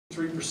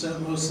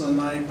3% most of the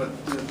night,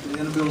 but the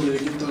inability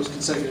to get those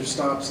consecutive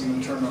stops and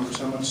then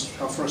turnovers,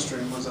 how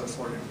frustrating was that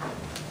for you?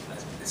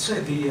 I'd say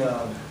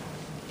the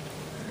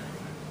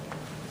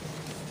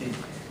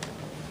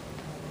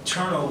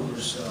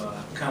turnovers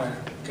kind of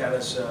got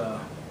us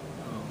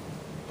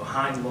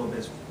behind a little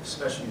bit,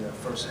 especially the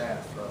first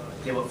half.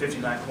 Gave up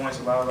 59 points.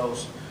 A lot of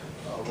those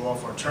were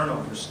off our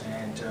turnovers,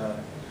 and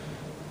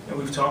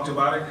we've talked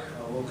about it.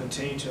 We'll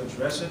continue to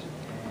address it,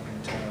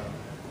 and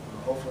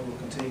hopefully we'll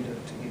continue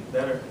to get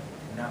better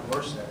and not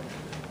worse at it.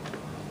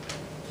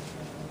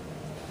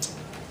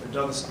 We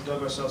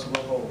dug ourselves a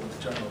little hole with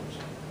the turnovers.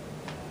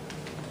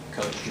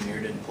 Coach,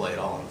 Jameer didn't play at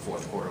all in the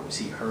fourth quarter. Was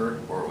he hurt,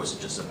 or was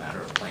it just a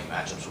matter of playing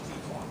matchups with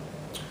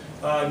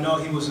Vaughn? No,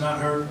 he was not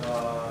hurt.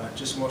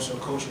 Just more so a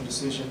coaching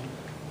decision.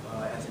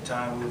 At the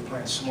time, we were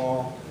playing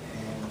small,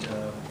 and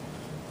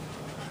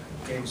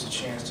gave us a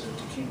chance to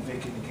keep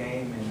Vic in the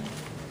game and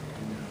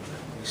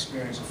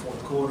experience the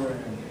fourth quarter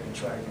and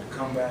try to get a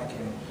comeback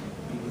and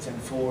be within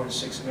 4 and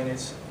 6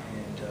 minutes.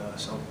 And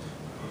so,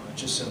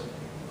 just a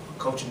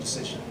coaching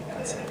decision.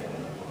 That's it.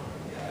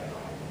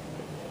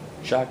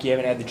 Jacque, you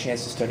haven't had the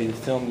chance to study the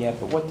film yet,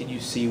 but what did you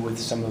see with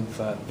some of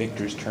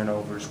Victor's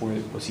turnovers?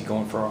 Was he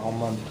going for a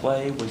home run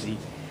play? Was he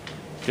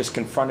just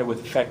confronted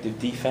with effective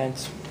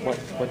defense?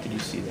 What did you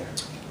see there?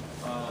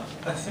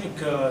 I think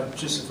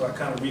just if I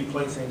kind of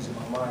replay things in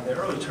my mind, the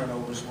early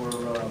turnovers were,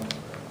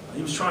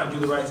 he was trying to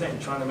do the right thing,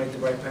 trying to make the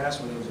right pass,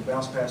 whether it was a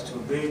bounce pass to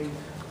a big,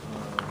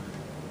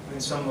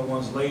 then some of the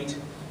ones late,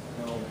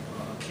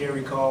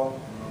 carry call,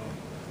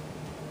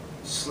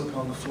 slipping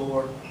on the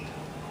floor,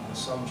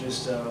 some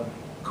just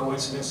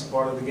coincidence,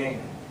 part of the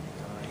game.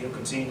 He'll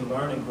continue to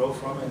learn and grow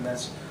from it, and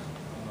that's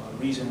a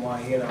reason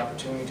why he had an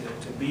opportunity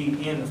to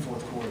be in the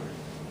fourth quarter.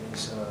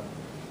 Is,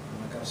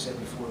 like I said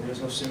before,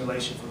 there's no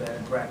simulation for that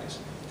in practice.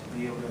 To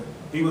be able to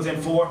be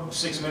within 4,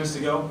 6 minutes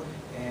to go,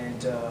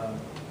 and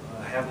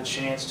have the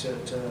chance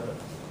to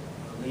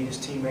lead his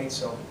teammates.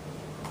 So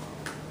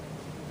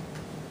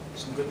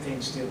some good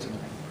things still tonight.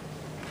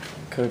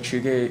 Coach,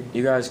 you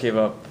guys gave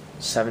up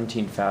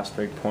 17 fast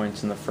break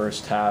points in the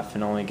first half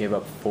and only gave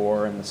up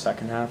 4 in the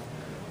second half.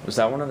 Was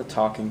that one of the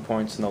talking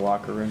points in the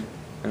locker room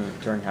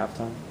during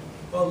halftime?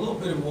 Well, a little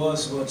bit it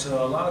was, but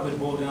a lot of it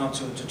boiled down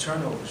to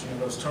turnovers.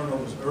 Those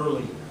turnovers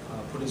early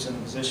put us in a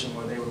position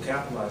where they were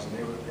capitalizing.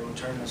 They were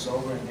turning us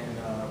over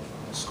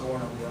and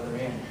scoring on the other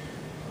end.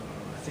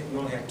 I think we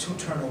only had 2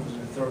 turnovers in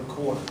the third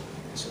quarter,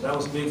 and so that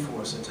was big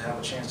for us to have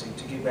a chance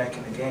to get back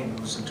in the game. It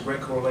was a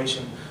direct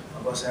correlation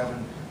of us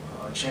having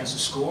a chance to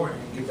score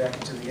and get back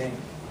into the game.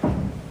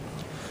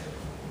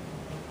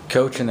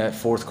 Coach, in that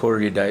fourth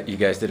quarter, you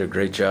guys did a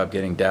great job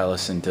getting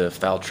Dallas into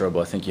foul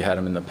trouble. I think you had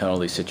him in the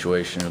penalty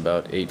situation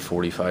about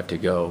 8:45 to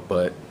go.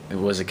 But it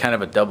was a kind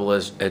of a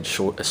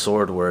double-edged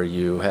sword where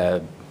you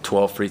had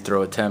 12 free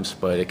throw attempts,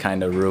 but it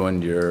kind of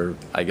ruined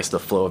the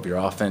flow of your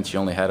offense. You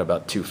only had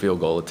about 2 field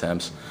goal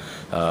attempts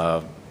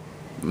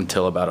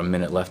until about a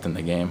minute left in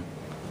the game.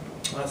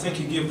 I think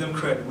you give them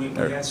credit. We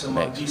had some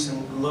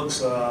decent looks.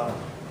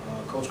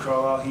 Coach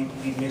Carlisle,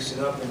 he mixed it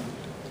up and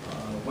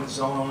went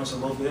zone on us a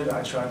little bit.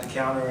 I tried to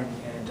counter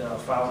and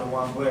fouled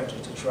one way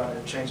to try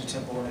to change the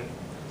tempo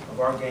of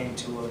our game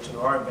to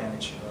our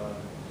advantage.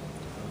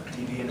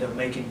 DB ended up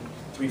making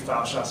 3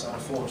 foul shots out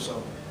of 4.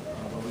 So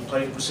but we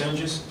played the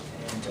percentages,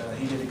 and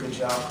he did a good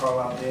job.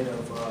 Carlisle did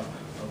of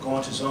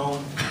going to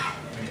zone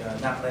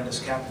and not letting us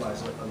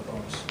capitalize on the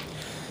bonus.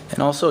 And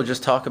also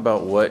just talk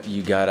about what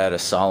you got out of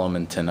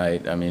Solomon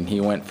tonight. I mean,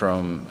 he went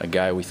from a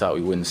guy we thought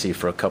we wouldn't see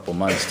for a couple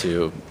months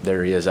to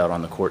there he is out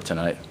on the court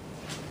tonight.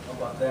 How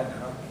about that,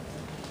 huh?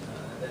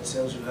 That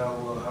tells you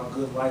how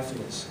good life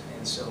is.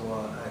 And so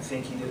I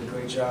think he did a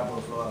great job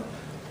of,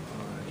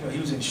 he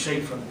was in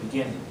shape from the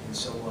beginning. And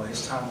so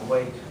his time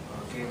away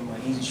gave him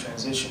an easy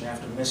transition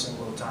after missing a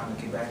little time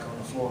to get back on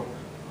the floor.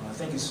 I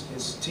think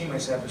his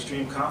teammates have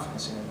extreme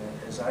confidence in him,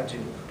 as I do,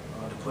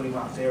 to put him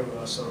out there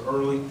so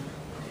early.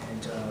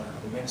 And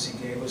the minutes he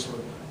gave us were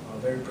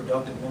very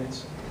productive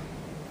minutes.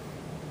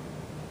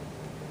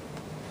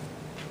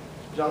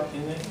 Jacque,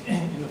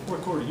 in the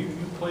fourth quarter, you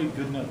played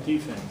good enough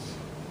defense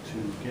to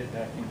get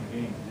back in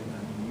the game.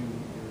 I mean,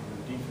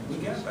 your defense. We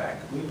got back.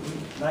 We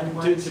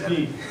 91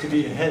 to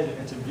be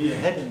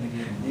ahead in the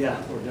game. Yeah.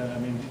 I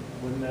mean,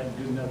 wasn't that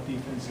good enough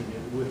defense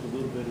with a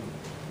little bit of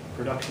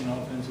production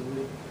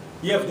offensively?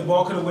 Yeah, if the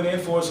ball could have went in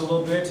for us a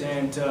little bit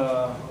and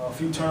a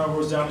few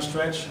turnovers down the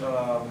stretch,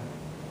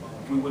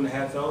 we wouldn't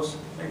have had those.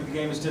 Maybe the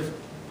game is different,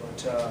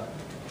 but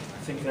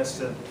I think that's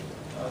the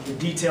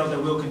detail that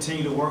we'll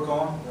continue to work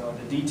on,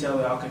 the detail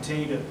that I'll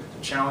continue to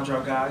challenge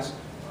our guys.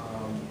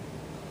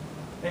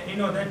 And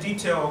that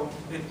detail,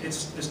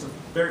 it's the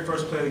very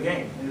first play of the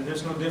game.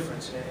 There's no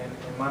difference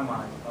in my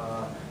mind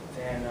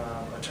than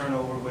a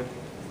turnover with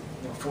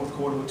fourth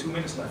quarter with 2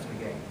 minutes left in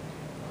the game.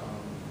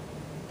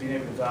 Being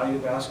able to value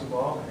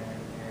basketball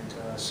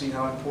and see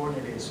how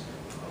important it is,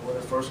 whether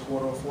first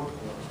quarter or fourth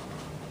quarter.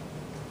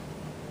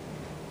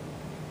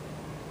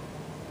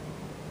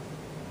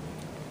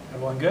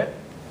 Everyone good?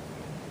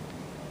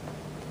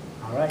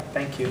 All right,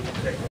 thank you.